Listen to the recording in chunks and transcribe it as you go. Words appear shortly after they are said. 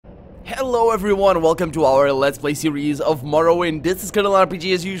Hello everyone, welcome to our Let's Play series of Morrowind. This is Colonel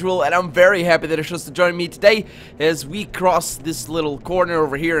RPG as usual, and I'm very happy that you're chose to join me today as we cross this little corner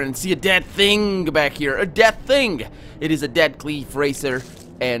over here and see a dead thing back here. A dead thing! It is a dead cleave racer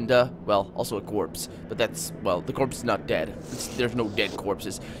and, well, also a corpse. But that's, well, the corpse is not dead. There's no dead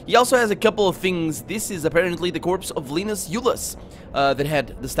corpses. He also has a couple of things. This is apparently the corpse of Linus Eulus that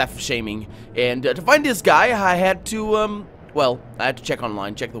had the Staff of Shaming. And to find this guy, I had to, well, I had to check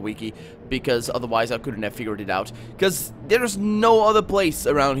online, check the wiki, because otherwise I couldn't have figured it out. Because there's no other place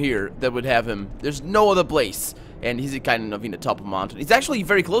around here that would have him. There's no other place. And he's kind of in the top of a mountain. He's actually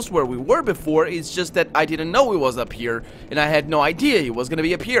very close to where we were before. It's just that I didn't know he was up here, and I had no idea he was going to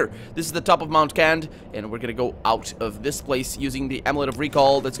be up here. This is the top of Mount Cand, and we're going to go out of this place using the Amulet of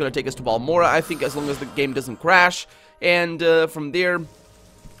Recall. That's going to take us to Balmora, I think, as long as the game doesn't crash. And from there,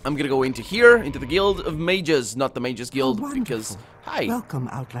 I'm gonna go into here, into the Guild of Mages, not the Mages Guild, because... Hi! Welcome,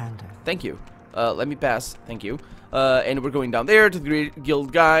 Outlander. Thank you. Let me pass. Thank you. And we're going down there to the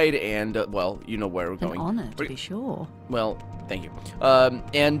Guild Guide, and, well, you know where we're going. An honor, to be sure. Well, thank you.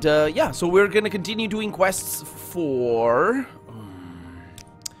 Yeah, so we're gonna continue doing quests for...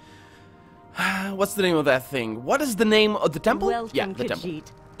 what's the name of that thing? What is the name of the temple? Welcome, yeah, the Khajiit. temple.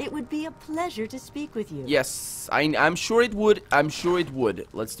 It would be a pleasure to speak with you. Yes, I'm sure it would. I'm sure it would.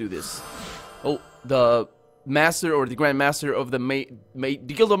 Let's do this. Oh, the master or the Grand Master of the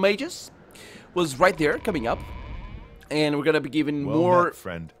Guild of Mages was right there, coming up, and we're gonna be given more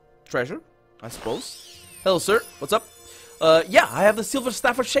friend. treasure, I suppose. Hello, sir. What's up? Yeah, I have the Silver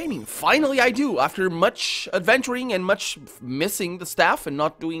Staff of Shaming. Finally, I do. After much adventuring and much missing the staff and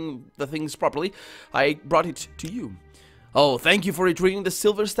not doing the things properly, I brought it to you. Oh, thank you for retrieving the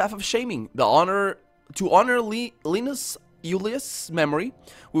Silver Staff of Shaming. To honor Linus Eulus' memory,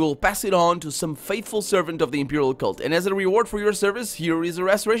 we will pass it on to some faithful servant of the Imperial Cult. And as a reward for your service, here is a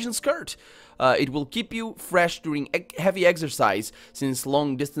restoration skirt. It will keep you fresh during heavy exercise, since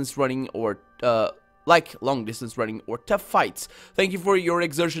long distance running or tough fights. Thank you for your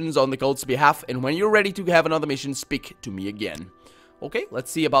exertions on the cult's behalf, and when you're ready to have another mission, speak to me again. Okay,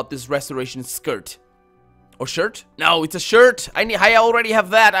 let's see about this restoration skirt. Or shirt? No, it's a shirt. I already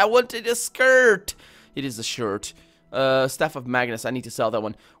have that. I wanted a skirt. It is a shirt. Staff of Magnus. I need to sell that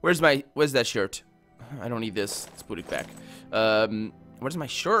one. Where's that shirt? I don't need this. Let's put it back. Where's my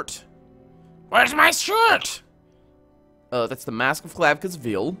shirt? Where's my shirt? That's the Mask of Clavicus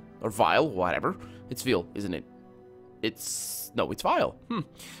Vil. Or Vile, whatever. It's Vil, isn't it? No, it's Vile.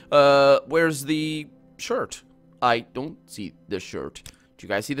 Where's the shirt? I don't see the shirt. Do you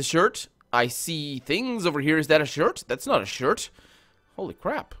guys see the shirt? I see things over here. Is that a shirt? That's not a shirt. Holy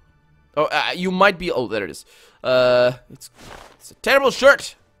crap. Oh, you might be... Oh, there it is. It's a terrible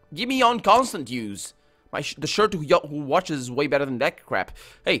shirt. Give me on constant use. The shirt who watches is way better than that crap.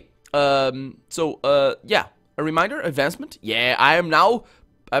 Hey, yeah. A reminder, advancement. Yeah,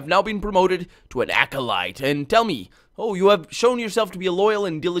 I've now been promoted to an acolyte. And tell me... Oh, you have shown yourself to be a loyal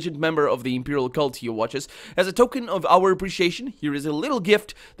and diligent member of the Imperial Cult here, watches. As a token of our appreciation, here is a little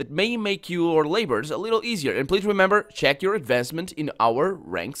gift that may make your labors a little easier. And please remember, check your advancement in our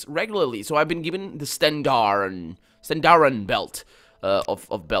ranks regularly. So I've been given the Stendaran belt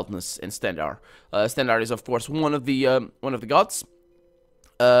of beltness and Stendar. Stendar is, of course, one of the gods.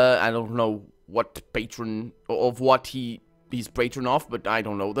 I don't know what patron of what he's patron of, but I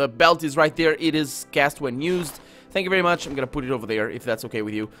don't know. The belt is right there. It is cast when used. Thank you very much. I'm gonna put it over there if that's okay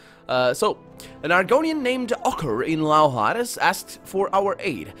with you. So, an Argonian named Ocker in Lauhad has asked for our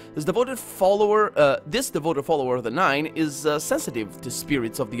aid. This devoted follower of the Nine is sensitive to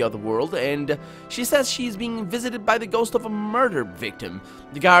spirits of the other world, and she says she's being visited by the ghost of a murder victim.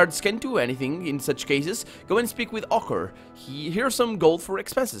 The guards can't do anything in such cases. Go and speak with Ocker. Here's some gold for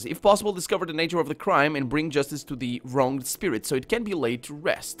expenses. If possible, discover the nature of the crime and bring justice to the wronged spirit so it can be laid to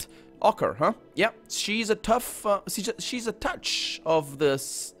rest. Ocker, huh? Yeah, she's a tough, she's a touch of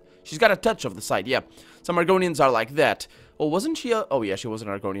this, she's got a touch of the side, yeah. Some Argonians are like that. Oh, wasn't she oh yeah, she was an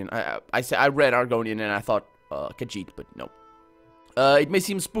Argonian. I read Argonian and I thought, Khajiit, but no. It may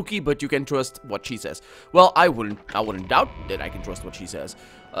seem spooky, but you can trust what she says. Well, I wouldn't doubt that I can trust what she says.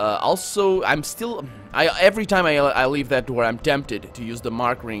 Also, every time I leave that door, I'm tempted to use the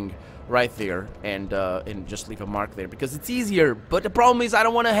mark ring right there and just leave a mark there because it's easier. But the problem is I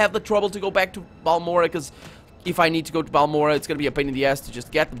don't want to have the trouble to go back to Balmora, because if I need to go to Balmora, it's gonna be a pain in the ass to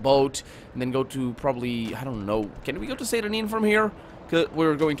just get the boat and then go to probably, I don't know, can we go to Satanin from here? Cause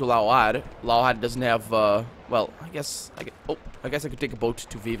we're going to Lauhad. Lauhad doesn't have well, I guess I could take a boat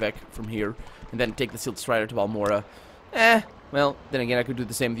to Vivek from here and then take the Silt Strider to Balmora. Well, then again I could do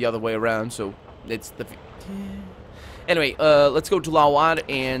the same the other way around, so it's the... Anyway, let's go to Lauhad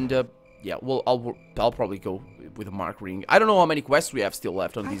and yeah, well, I'll probably go with a mark ring. I don't know how many quests we have still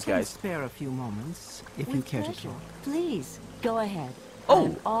left on these guys. Spare a few moments if you With care to pleasure. talk. Please, go ahead. Oh.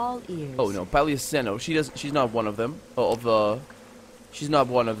 I'm all ears. Oh no, Paliaceno. She's not one of them. She's not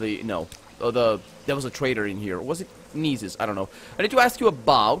one of the. No. There was a traitor in here. Was it Nises? I don't know. I need to ask you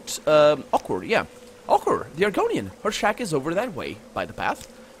about Okur. Yeah, Okur, the Argonian. Her shack is over that way by the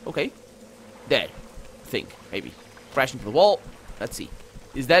path. Okay. There. I think maybe crash into the wall. Let's see.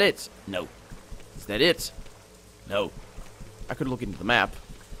 Is that it? No. Is that it? No. I could look into the map.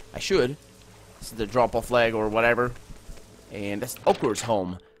 I should. This is the drop-off flag or whatever. And that's Okur's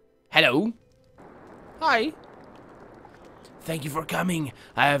home. Hello. Hi. Thank you for coming.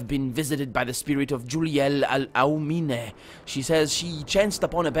 I have been visited by the spirit of Juliel al-Aumine. She says she chanced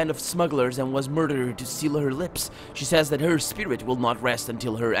upon a band of smugglers and was murdered to seal her lips. She says that her spirit will not rest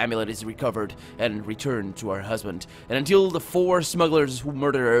until her amulet is recovered and returned to her husband, and until the 4 smugglers who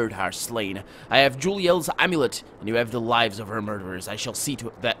murdered her are slain. I have Juliel's amulet, and you have the lives of her murderers. I shall see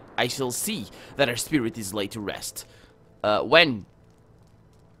that her spirit is laid to rest. When?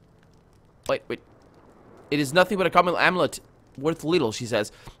 Wait. It is nothing but a common amulet, worth little, she says,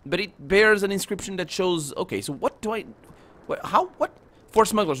 but it bears an inscription that shows... Okay, so what do I... What? 4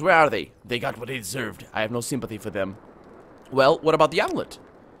 smugglers, where are they? They got what they deserved. I have no sympathy for them. Well, what about the amulet?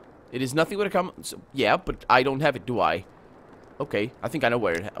 It is nothing but a common... So, yeah, but I don't have it, do I? Okay, I think I know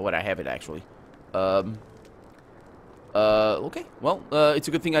where I have it, actually. Okay, well, it's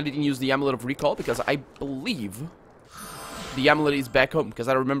a good thing I didn't use the amulet of recall, because I believe the amulet is back home, because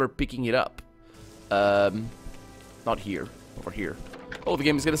I remember picking it up. Not here. Over here. Oh, the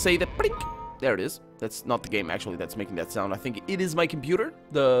game is gonna say that. Blink! There it is. That's not the game, actually, that's making that sound. I think it is my computer,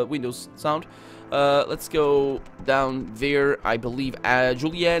 the Windows sound. Let's go down there. I believe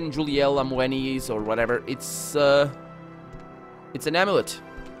Juliel Amwenis, or whatever. It's an amulet.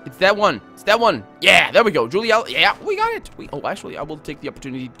 It's that one. It's that one. Yeah, there we go. Juliel. Yeah, we got it. Oh, actually, I will take the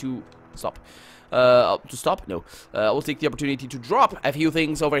opportunity to stop. To stop? No. I will take the opportunity to drop a few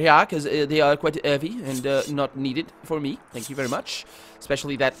things over here, because they are quite heavy and not needed for me. Thank you very much.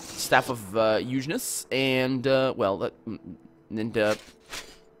 Especially that Staff of Hugeness. And, well,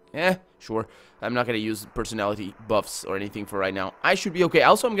 sure. I'm not going to use personality buffs or anything for right now. I should be okay.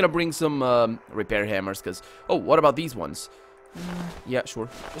 Also, I'm going to bring some repair hammers, because... Oh, what about these ones? Yeah, sure.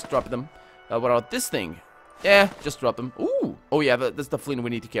 Just drop them. What about this thing? Yeah, just drop them. Ooh! Oh yeah, that's the flint we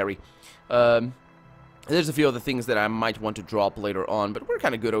need to carry. There's a few other things that I might want to drop later on, but we're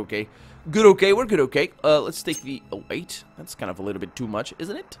kind of good okay. We're good okay. Let's take the... Oh, wait. That's kind of a little bit too much,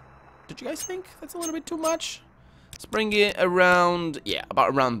 isn't it? Did you guys think that's a little bit too much? Let's bring it around... Yeah,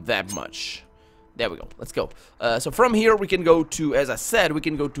 about around that much. There we go. Let's go. So from here, we can go to... As I said, we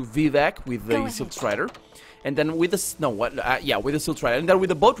can go to Vivek with the Silk Strider. And then with the... yeah, with the Silk Strider. And then with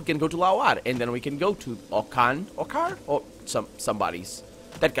the boat, we can go to Lawar. And then we can go to Okar? Or somebody's...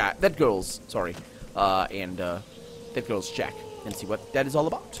 That girl's... Sorry. And that girl's shack. And see what that is all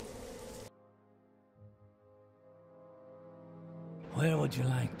about. Where would you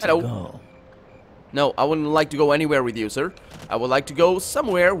like to Hello. go? No, I wouldn't like to go anywhere with you, sir. I would like to go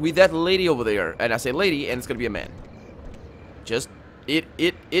somewhere with that lady over there. And I say lady, and it's gonna be a man. Just... It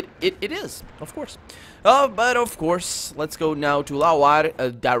is, of course. But of course, let's go now to Lawar,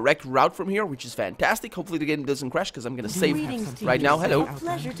 a direct route from here, which is fantastic. Hopefully the game doesn't crash, because I'm gonna save right now. Hello.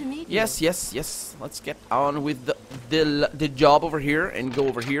 Pleasure to meet you. Yes. Let's get on with the job over here and go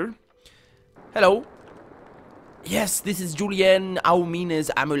over here. Hello. Yes, this is Julien Aumine's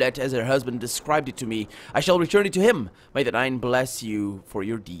amulet as her husband described it to me. I shall return it to him. May the Nine bless you for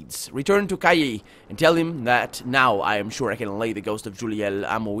your deeds. Return to Khajiit and tell him that now I am sure I can lay the ghost of Juliel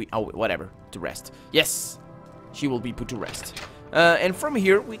whatever to rest. Yes, she will be put to rest. And from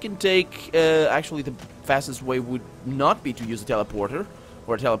here we can take, actually the fastest way would not be to use a teleporter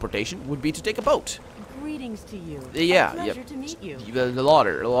or a teleportation, would be to take a boat. Greetings to you. Yeah, Pleasure to meet you. A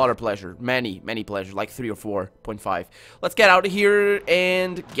lot of pleasure. Many pleasure. Like 3 or 4.5. Let's get out of here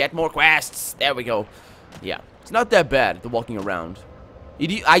and get more quests. There we go. Yeah, it's not that bad, the walking around.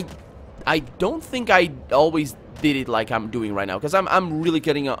 I don't think I always did it like I'm doing right now, because I'm really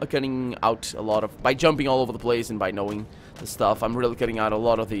cutting out a lot of, by jumping all over the place and by knowing the stuff, I'm really cutting out a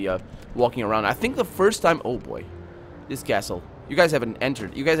lot of the walking around. I think the first time, oh boy, this castle. You guys haven't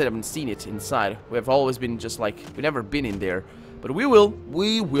entered. You guys haven't seen it inside. We have always been just like, we've never been in there. But we will.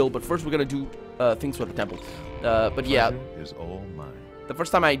 But first we're gonna do things for the temple. But yeah. Is all mine. The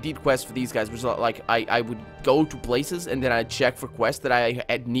first time I did quests for these guys was like, I would go to places and then I'd check for quests that I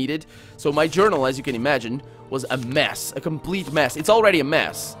had needed. So my journal, as you can imagine, was a mess. A complete mess. It's already a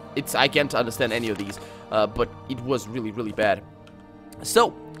mess. I can't understand any of these. But it was really, really bad.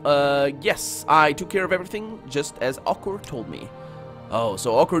 So, Yes, I took care of everything, just as Okur told me. Oh,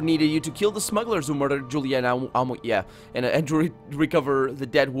 so Okur needed you to kill the smugglers who murdered Julia and yeah, and to recover the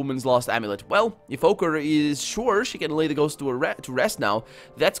dead woman's lost amulet. Well, if Okur is sure she can lay the ghost to rest now,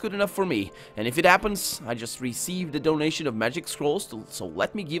 that's good enough for me. And if it happens, I just received a donation of magic scrolls, so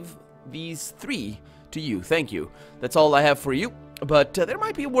let me give these 3 to you. Thank you. That's all I have for you. But there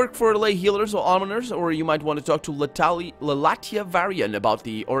might be work for lay healers or almoners, or you might want to talk to Lalatia Varian about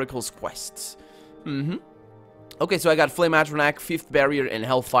the Oracle's quests. Okay, so I got Flame Atronak, 5th Barrier, and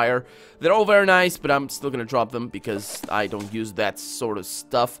Hellfire. They're all very nice, but I'm still gonna drop them because I don't use that sort of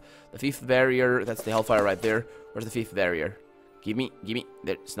stuff. The 5th Barrier, that's the Hellfire right there. Where's the 5th Barrier? Give me.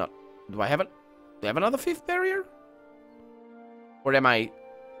 There, it's not. Do I have another 5th Barrier? Or am I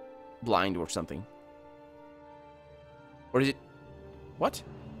blind or something? Or is it? What?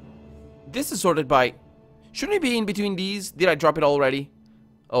 This is sorted by. Shouldn't it be in between these? Did I drop it already?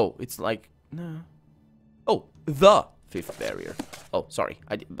 Oh, it's like no. Oh, the 5th Barrier. Oh, sorry.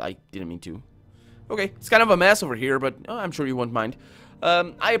 I didn't mean to. Okay, it's kind of a mess over here, but I'm sure you won't mind.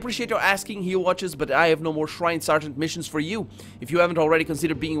 I appreciate your asking, Heal Watches, but I have no more Shrine Sergeant missions for you. If you haven't already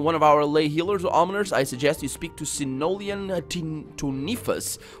considered being one of our lay healers or almoners, I suggest you speak to Sinolian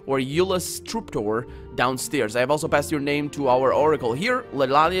Tunifus or Eulus Truptor downstairs. I have also passed your name to our oracle here,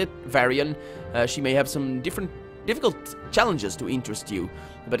 Lalalia Varian. She may have some difficult challenges to interest you,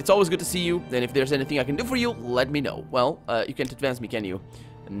 but it's always good to see you, and if there's anything I can do for you, let me know. Well, you can't advance me, can you?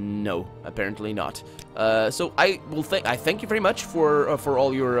 No, apparently not. So I thank you very much for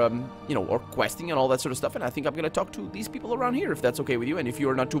all your you know, or questing and all that sort of stuff, and I think I'm gonna talk to these people around here if that's okay with you, and if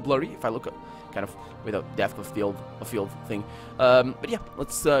you're not too blurry, if I look kind of with a depth of field thing. But yeah,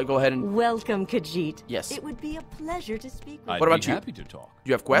 let's go ahead and Welcome, Khajiit. Yes. It would be a pleasure to speak with What about you? Happy to talk. Do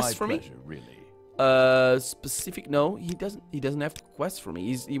you have quests for My me? pleasure, really. Specific? No, he doesn't have quests for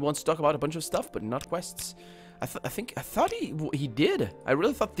me. He wants to talk about a bunch of stuff, but not quests. I thought he did. I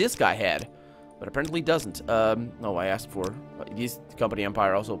really thought this guy had, but apparently he doesn't. No, I asked for. This company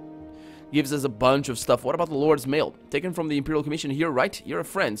Empire also gives us a bunch of stuff. What about the Lord's Mail? Taken from the Imperial Commission here, right? You're a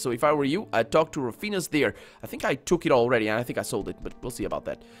friend, so if I were you, I'd talk to Rufina's there. I think I took it already, and I think I sold it, but we'll see about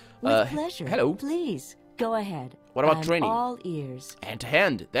that. With pleasure. Hello. Please, go ahead. What about I'm training? all ears. Hand to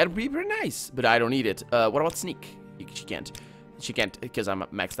hand. That'd be very nice, but I don't need it. What about sneak? She can't. She can't because I'm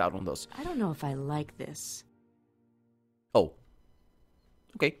maxed out on those. I don't know if I like this. Oh.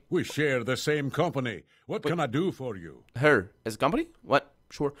 Okay. We share the same company. What can I do for you? Her as a company? What?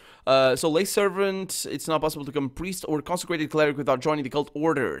 Sure. So lay servant, it's not possible to become priest or consecrated cleric without joining the cult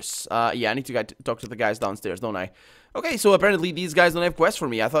orders. Yeah, I need to talk to the guys downstairs, don't I? Okay, so apparently these guys don't have quests for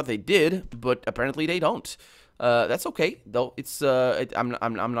me. I thought they did, but apparently they don't. That's okay, though. It's I'm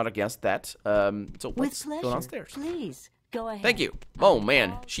not against that. So let's go downstairs. Please, go ahead. Thank you. Oh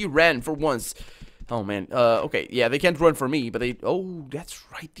man, she ran for once. Oh man. Okay, yeah, they can't run for me, but they. Oh, that's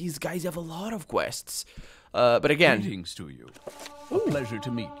right. These guys have a lot of quests. But again. Greetings to you. A pleasure to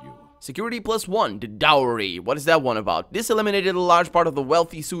meet you. Security +1, the dowry. What is that one about? This eliminated a large part of the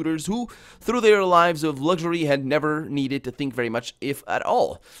wealthy suitors who, through their lives of luxury, had never needed to think very much, if at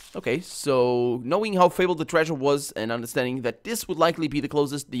all. Okay, so knowing how fabled the treasure was and understanding that this would likely be the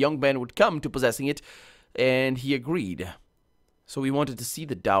closest the young man would come to possessing it, and he agreed. So he wanted to see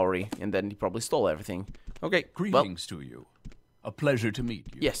the dowry, and then he probably stole everything. Okay, Greetings to you. A pleasure to meet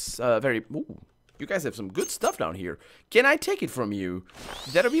you. Yes, very... Ooh. You guys have some good stuff down here. Can I take it from you?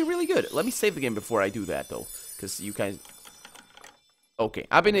 That'll be really good. Let me save the game before I do that, though. Because you guys... Okay,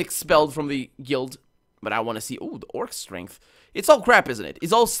 I've been expelled from the guild. But I want to see... Ooh, the orc strength. It's all crap, isn't it?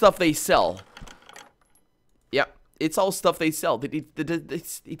 It's all stuff they sell. Yeah, it's all stuff they sell.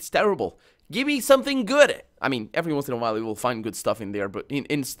 It's terrible. Give me something good. I mean, every once in a while we will find good stuff in there. But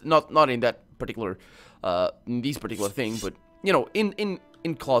not in that particular... in these particular thing. But, you know,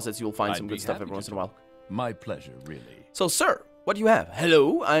 in closets, you'll find some good stuff every once in a while. My pleasure, really. So, sir, what do you have?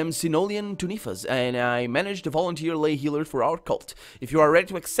 Hello, I'm Sinolian Tunifas, and I manage to volunteer lay healer for our cult. If you are ready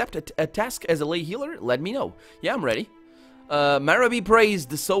to accept a task as a lay healer, let me know. Yeah, I'm ready. Mara be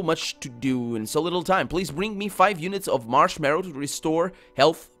praised, so much to do in so little time. Please bring me 5 units of marshmallow to restore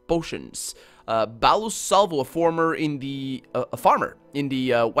health potions. Balus Salvo, a farmer in the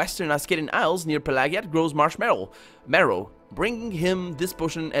western Ascadian Isles near Pelagiat, grows marshmallow. Bring him this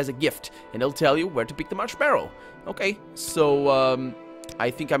potion as a gift, and he'll tell you where to pick the marshmallow. Okay, so I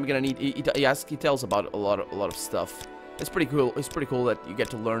think I'm gonna need. He tells about a lot of stuff. It's pretty cool. It's pretty cool that you get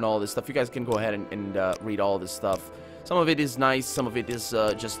to learn all this stuff. You guys can go ahead and read all this stuff. Some of it is nice. Some of it is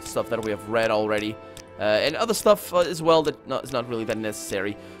just stuff that we have read already. And other stuff as well that is not really that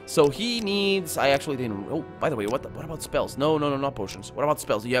necessary. So he needs... I actually didn't... Oh, by the way, what about spells? No, not potions. What about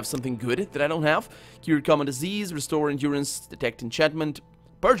spells? Do you have something good that I don't have? Cure common disease, restore endurance, detect enchantment,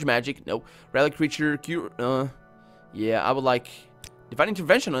 purge magic. No. Relic creature, cure... yeah, I would like... Divine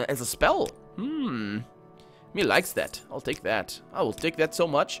intervention as a spell. Me likes that. I'll take that. I will take that so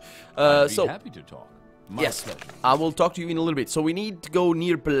much. I'd be happy to talk. My Yes, pleasure. I will talk to you in a little bit. So we need to go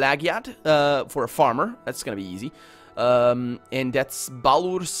near Pelagiad for a farmer. That's gonna be easy. And that's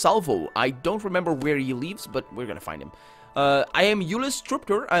Balur Salvo. I don't remember where he lives, but we're gonna find him. I am Ulyss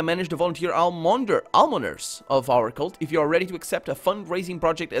Truptor. I manage the volunteer almoners of our cult. If you are ready to accept a fundraising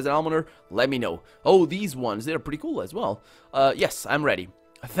project as an almoner, let me know. Oh, these ones, they're pretty cool as well. Yes, I'm ready.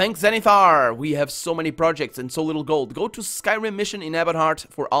 Thanks, Zenithar! We have so many projects and so little gold. Go to Skyrim mission in Abadheart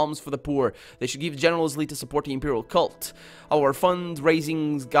for alms for the poor. They should give generously to support the Imperial cult. Our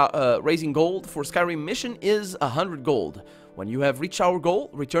raising gold for Skyrim mission is 100 gold. When you have reached our goal,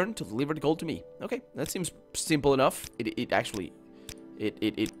 return to deliver the gold to me. Okay, that seems simple enough. It's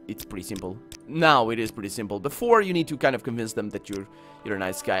pretty simple. Now it is pretty simple. Before, you need to kind of convince them that you're a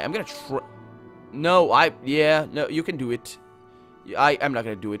nice guy. I'm gonna try... No, no, you can do it. I'm not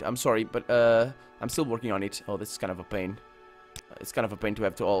gonna do it. I'm sorry, but I'm still working on it. Oh, this is kind of a pain. It's kind of a pain to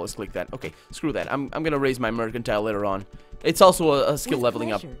have to always click that. Okay, screw that. I'm gonna raise my mercantile later on. It's also a skill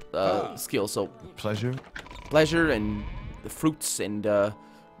leveling up skill. So pleasure and the fruits and I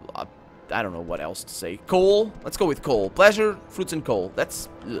don't know what else to say. Coal. Let's go with coal. Pleasure, fruits, and coal. That's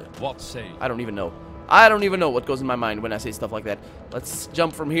What say? I don't even know. I don't even know what goes in my mind when I say stuff like that. Let's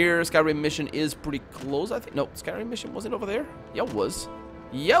jump from here. Skyrim mission is pretty close, I think. No, Skyrim mission wasn't over there. Yeah, it was.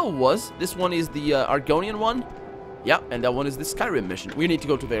 Yeah, it was. This one is the Argonian one. Yeah, and that one is the Skyrim mission. We need to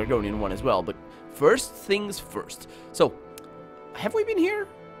go to the Argonian one as well, but first things first. So, have we been here?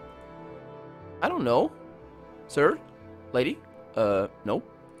 I don't know. Sir? Lady? No.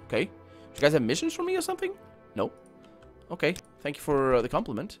 Okay. Do you guys have missions for me or something? No. Okay. Thank you for the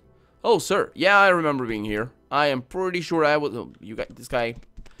compliment. Oh, sir. Yeah, I remember being here. I am pretty sure I was... Oh, you got this guy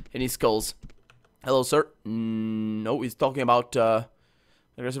in his skulls. Hello, sir. No, he's talking about,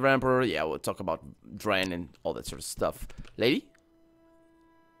 Aggressive Emperor. Yeah, we'll talk about Dren and all that sort of stuff. Lady?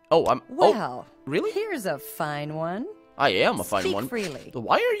 Oh, I'm... Well, really? Here's a fine one. I am a fine Speak one. freely.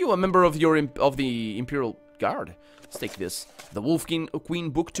 Why are you a member of the Imperial Guard? Let's take this. The Wolf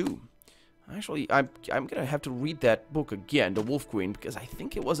Queen Book 2. Actually, I'm gonna have to read that book again, The Wolf Queen, because I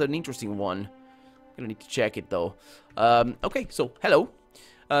think it was an interesting one. I'm gonna need to check it though. Okay, so hello.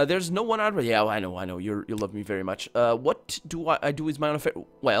 There's no one out there. Yeah, I know. You love me very much. What do I do is my own affair.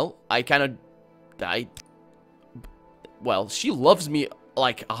 Well, well, she loves me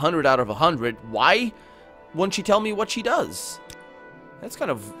like 100 out of 100. Why won't she tell me what she does? That's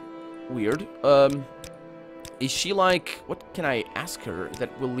kind of weird. Is she like... What can I ask her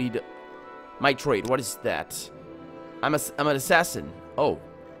that will lead... My trade, what is that? I'm an assassin. Oh.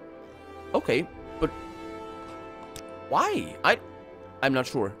 Okay, but... Why? I'm not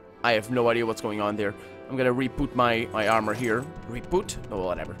sure. I have no idea what's going on there. I'm gonna re-put my armor here. Re-put? Oh,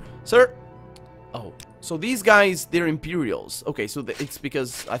 whatever. Sir! Oh, so these guys, they're Imperials. Okay, so it's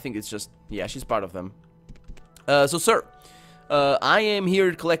because... I think it's just... Yeah, she's part of them. So, sir... I am here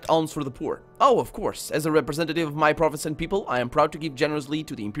to collect alms for the poor. Oh, of course. As a representative of my province and people, I am proud to give generously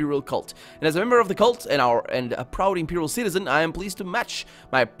to the Imperial cult. And as a member of the cult and a proud Imperial citizen, I am pleased to match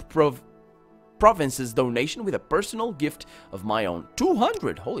my province's donation with a personal gift of my own.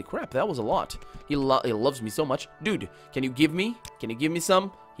 200! Holy crap, that was a lot. He loves me so much. Dude, can you give me? Can you give me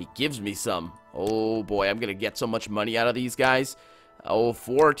some? He gives me some. Oh boy, I'm gonna get so much money out of these guys. Oh,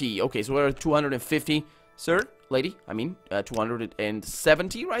 40. Okay, so we're at 250. Sir? Lady, I mean,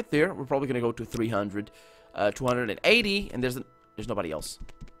 270 right there. We're probably gonna go to 300, 280, and there's nobody else.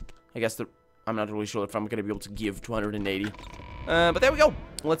 I guess I'm not really sure if I'm gonna be able to give 280. But there we go.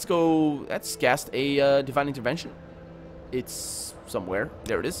 Let's go. Let's cast a divine intervention. It's somewhere.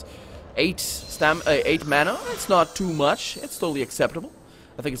 There it is. 8 mana. It's not too much. It's totally acceptable.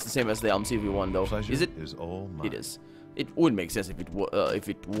 I think it's the same as the Alms one though. Pleasure is it? Is all mine. It is. It would make sense if it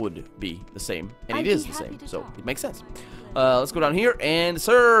would be the same, and it is the same, so it makes sense. Let's go down here, and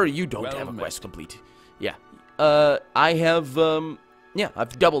sir, you don't have a quest complete. Yeah, I've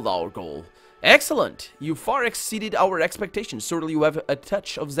doubled our goal. Excellent! You far exceeded our expectations. Certainly you have a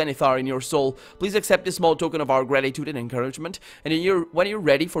touch of Zenithar in your soul. Please accept this small token of our gratitude and encouragement, and when you're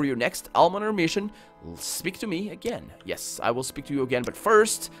ready for your next Almoner mission, speak to me again. Yes, I will speak to you again, but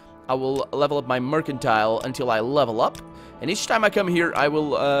first... I will level up my mercantile until I level up. And each time I come here, I will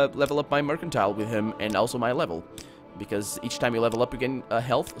level up my mercantile with him and also my level. Because each time you level up, you gain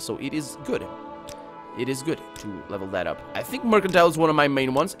health, so it is good. it is good to level that up. I think Mercantile is one of my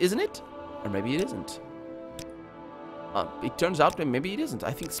main ones, isn't it? Or maybe it isn't. It turns out that maybe it isn't.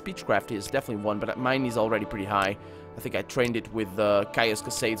 I think Speechcraft is definitely one, but mine is already pretty high. I think I trained it with Caius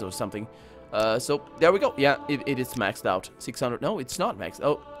Casades or something. So, there we go. Yeah, it is maxed out. 600. No, it's not maxed.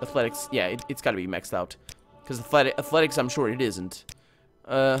 Oh, Athletics. Yeah, it's got to be maxed out. Because Athletics, I'm sure it isn't.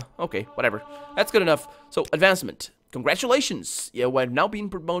 Okay, whatever. That's good enough. So, Advancement. Congratulations. Yeah, we're now being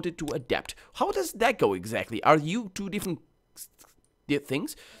promoted to Adept. How does that go exactly? Are you two different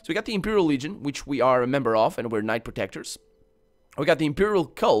things? So, we got the Imperial Legion, which we are a member of, and we're Knight Protectors. We got the Imperial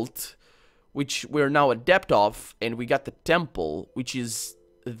Cult, which we're now Adept of, and we got the Temple, which is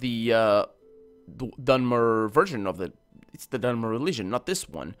the Dunmer version of the... It's the Dunmer religion, not this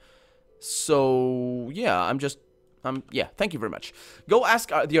one. So, yeah, yeah, thank you very much. Go ask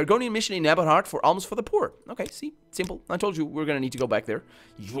the Argonian mission in Eberhard for alms for the poor. Okay, see, simple. I told you we're gonna need to go back there.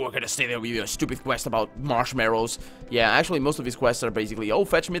 You're gonna stay there with your stupid quest about marshmallows. Yeah, actually, most of his quests are basically, oh,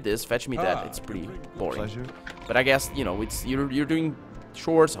 fetch me this, fetch me that. It's pretty boring. Pleasure. But I guess, you know, it's you're doing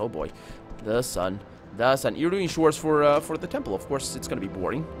chores. Oh boy, the sun. You're doing chores for the temple. Of course, it's gonna be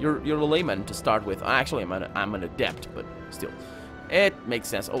boring. You're a layman to start with. Actually, I'm an adept, but still, it makes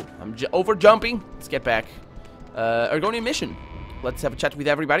sense. Oh, I'm over jumping. Let's get back. Argonian mission. Let's have a chat with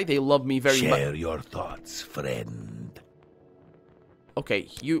everybody. They love me very much. Share your thoughts, friend. Okay,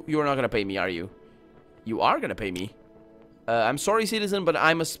 you're not gonna pay me, are you? You are gonna pay me. I'm sorry, citizen, but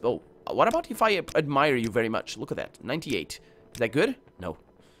I must. Oh, what about if I admire you very much? Look at that, 98. Is that good? No.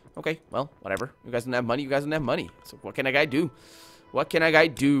 Okay, well, whatever. You guys don't have money. You guys don't have money. So what can a guy do? What can a guy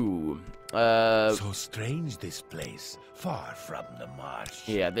do? So strange this place, far from the marsh.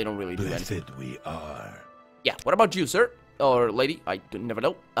 Yeah, they don't really do anything. Blessed we are. Yeah, what about you, sir? Or lady? I never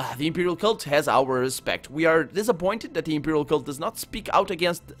know. The Imperial Cult has our respect. We are disappointed that the Imperial Cult does not speak out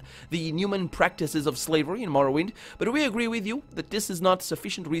against the inhuman practices of slavery in Morrowind, but we agree with you that this is not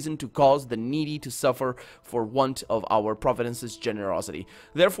sufficient reason to cause the needy to suffer for want of our providence's generosity.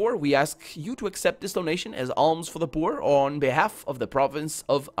 Therefore, we ask you to accept this donation as alms for the poor on behalf of the province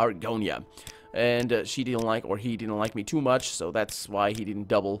of Argonia. And she didn't like, or he didn't like me too much, so that's why he didn't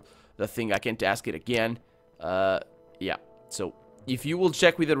double the thing. I can't ask it again. Yeah. So, if you will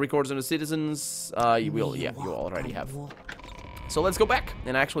check with the records on the citizens, you will, yeah, you already have. So let's go back,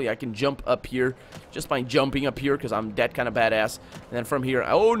 and actually I can jump up here, just by jumping up here, because I'm that kind of badass. And then from here,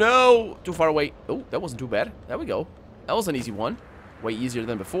 oh no, too far away. Oh, that wasn't too bad. There we go. That was an easy one. Way easier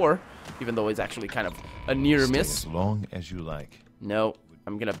than before, even though it's actually kind of a near miss. As long as you like. No,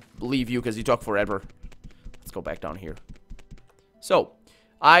 I'm gonna leave you because you talk forever. Let's go back down here. So,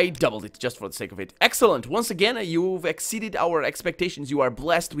 I doubled it just for the sake of it. Excellent! Once again, you've exceeded our expectations. You are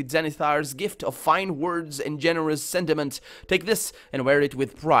blessed with Zenithar's gift of fine words and generous sentiment. Take this and wear it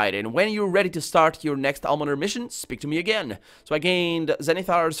with pride. And when you're ready to start your next Almoner mission, speak to me again. So I gained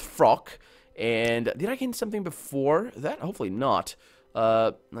Zenithar's frock. And did I gain something before that? Hopefully not.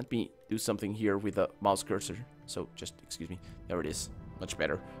 Let me do something here with the mouse cursor. So just, excuse me. There it is. Much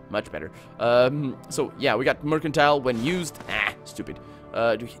better. Much better. So yeah, we got Mercantile when used. Stupid.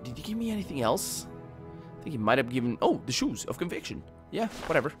 Did he give me anything else? I think he might have given... Oh, the Shoes of Conviction. Yeah,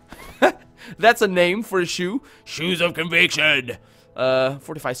 whatever. That's a name for a shoe. Shoes of Conviction.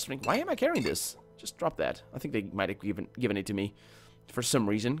 45 strength. Why am I carrying this? Just drop that. I think they might have given it to me for some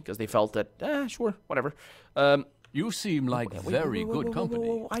reason, because they felt that, sure, whatever. You seem like very good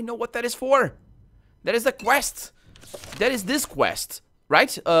company. I know what that is for. That is the quest. That is this quest,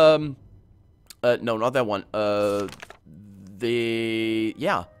 right? No, not that one.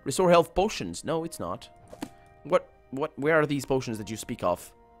 Yeah, restore health potions. No, it's not. Where are these potions that you speak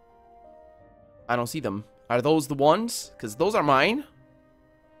of? I don't see them. Are those the ones? Because those are mine.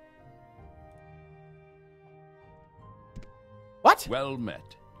 What? Well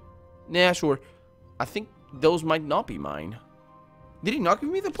met. Nah, sure. I think those might not be mine. Did he not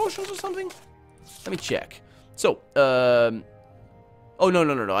give me the potions or something? Let me check. So, oh,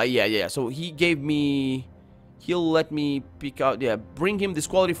 no. Yeah. So he gave me... He'll let me pick out, yeah, bring him this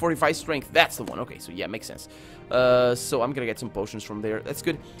quality 45 strength. That's the one. Okay, so yeah, makes sense. So I'm gonna get some potions from there. That's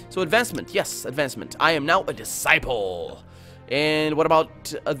good. So advancement, yes, advancement. I am now a disciple. And what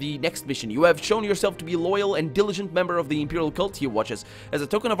about the next mission? You have shown yourself to be a loyal and diligent member of the Imperial Cult here, watches. As a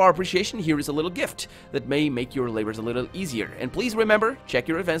token of our appreciation, here is a little gift that may make your labors a little easier. And please remember, check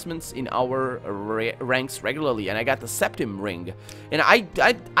your advancements in our ranks regularly. And I got the Septim Ring. And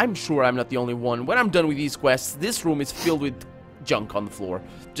I'm sure I'm not the only one. When I'm done with these quests, this room is filled with junk on the floor.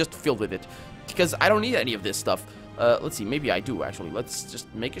 Just filled with it. Because I don't need any of this stuff. Let's see, maybe I do actually. Let's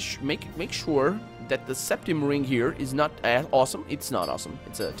just make sure that the Septim Ring here is not awesome. It's not awesome.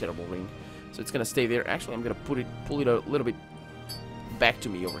 It's a terrible ring. So it's gonna stay there. Actually, I'm gonna pull it a little bit back to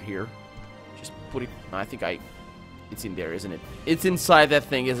me over here. Just put it, it's in there, isn't it? It's inside that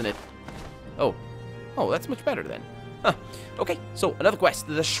thing, isn't it? Oh, that's much better then. Huh. Okay, so another quest.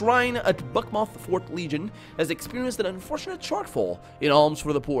 The shrine at Buckmoth Fort Legion has experienced an unfortunate shortfall in alms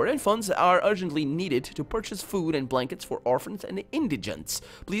for the poor, and funds are urgently needed to purchase food and blankets for orphans and indigents.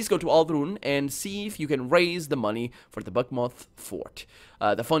 Please go to Aldrun and see if you can raise the money for the Buckmoth Fort.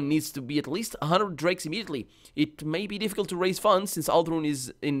 The fund needs to be at least 100 drakes immediately. It may be difficult to raise funds since Aldrun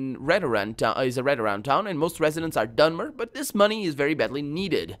is a Redoran town, and most residents are Dunmer, but this money is very badly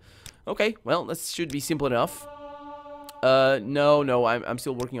needed. Okay, well, this should be simple enough. No, I'm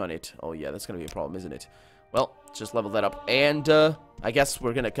still working on it. Oh yeah, that's gonna be a problem, isn't it? Well, just level that up, and I guess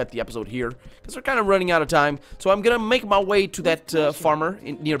we're gonna cut the episode here because we're kind of running out of time. So I'm gonna make my way to that farmer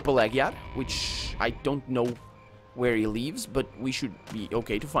near Pelagiad, which I don't know where he lives, but we should be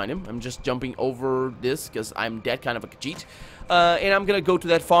okay to find him. I'm just jumping over this because I'm that kind of a Khajiit, and I'm gonna go to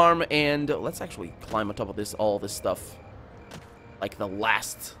that farm, and let's actually climb on top of all this stuff, like the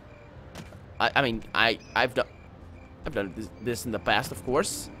last. I mean, I've done this in the past, of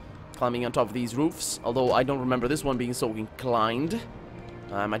course, climbing on top of these roofs, although I don't remember this one being so inclined.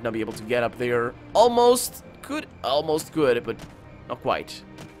 I might not be able to get up there. Almost could, but not quite.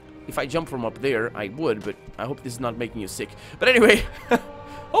 If I jump from up there, I would, but I hope this is not making you sick. But anyway,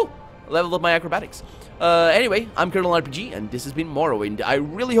 oh, leveled up my acrobatics. Anyway, I'm Colonel RPG, and this has been Morrowind. I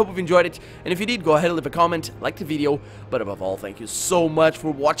really hope you've enjoyed it, and if you did, go ahead and leave a comment, like the video, but above all, thank you so much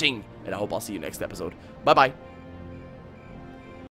for watching, and I hope I'll see you next episode. Bye-bye.